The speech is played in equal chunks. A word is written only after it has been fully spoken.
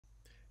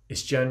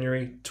It's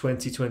January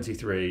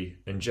 2023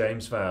 and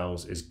James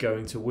Vowles is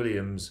going to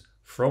Williams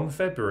from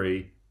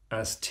February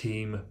as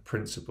team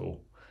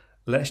principal.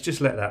 Let's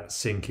just let that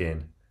sink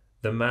in.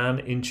 The man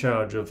in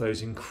charge of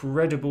those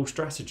incredible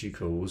strategy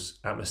calls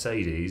at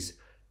Mercedes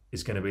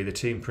is going to be the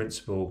team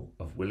principal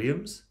of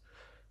Williams.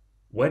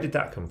 Where did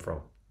that come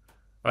from?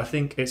 I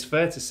think it's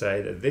fair to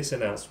say that this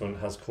announcement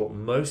has caught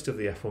most of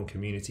the F1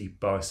 community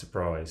by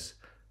surprise.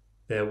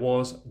 There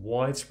was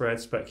widespread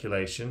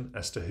speculation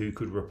as to who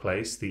could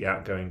replace the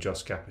outgoing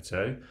Joss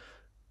Capito,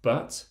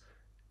 but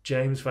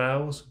James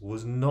Vowles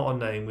was not a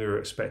name we were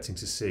expecting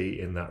to see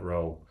in that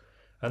role.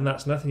 And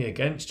that's nothing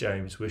against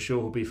James, we're sure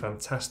he'll be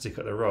fantastic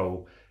at the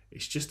role,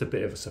 it's just a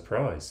bit of a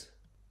surprise.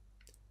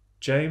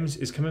 James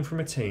is coming from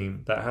a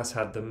team that has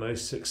had the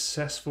most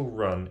successful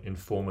run in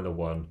Formula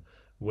One,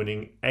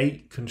 winning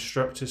 8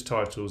 Constructors'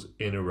 titles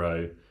in a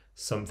row,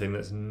 something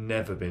that's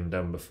never been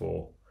done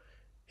before.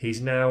 He's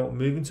now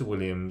moving to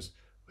Williams,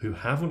 who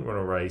haven't run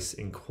a race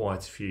in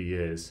quite a few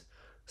years.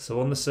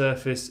 So on the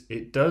surface,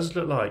 it does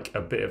look like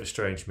a bit of a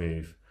strange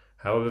move.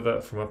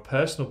 However, from a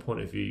personal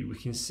point of view, we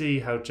can see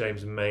how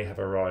James may have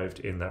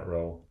arrived in that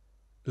role.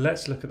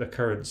 Let's look at the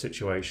current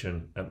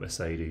situation at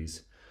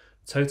Mercedes.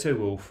 Toto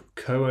Wolff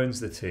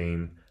co-owns the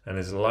team and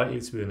is likely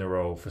to be in the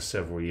role for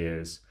several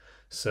years.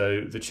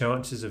 So the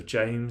chances of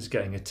James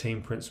getting a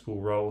team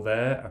principal role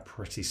there are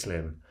pretty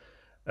slim.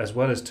 As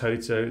well as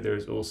Toto, there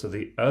is also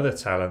the other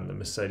talent that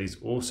Mercedes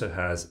also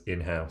has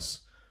in-house.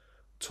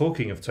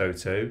 Talking of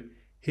Toto,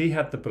 he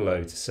had the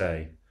below to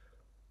say,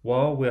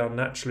 "While we are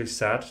naturally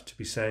sad to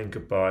be saying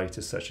goodbye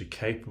to such a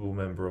capable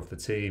member of the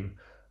team,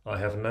 I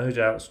have no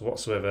doubts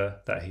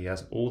whatsoever that he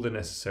has all the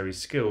necessary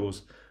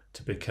skills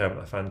to become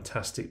a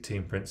fantastic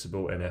team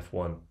principal in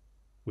F1.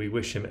 We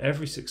wish him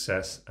every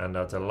success and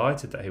are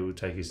delighted that he will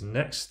take his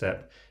next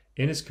step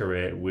in his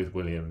career with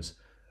Williams,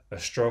 a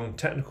strong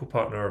technical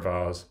partner of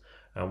ours,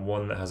 and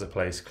one that has a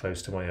place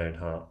close to my own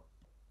heart."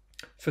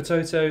 For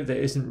Toto, there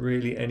isn't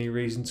really any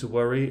reason to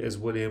worry as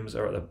Williams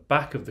are at the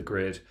back of the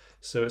grid,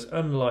 so it's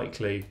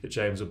unlikely that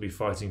James will be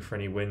fighting for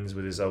any wins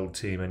with his old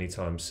team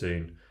anytime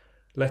soon.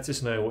 Let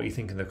us know what you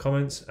think in the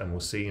comments and we'll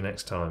see you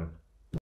next time.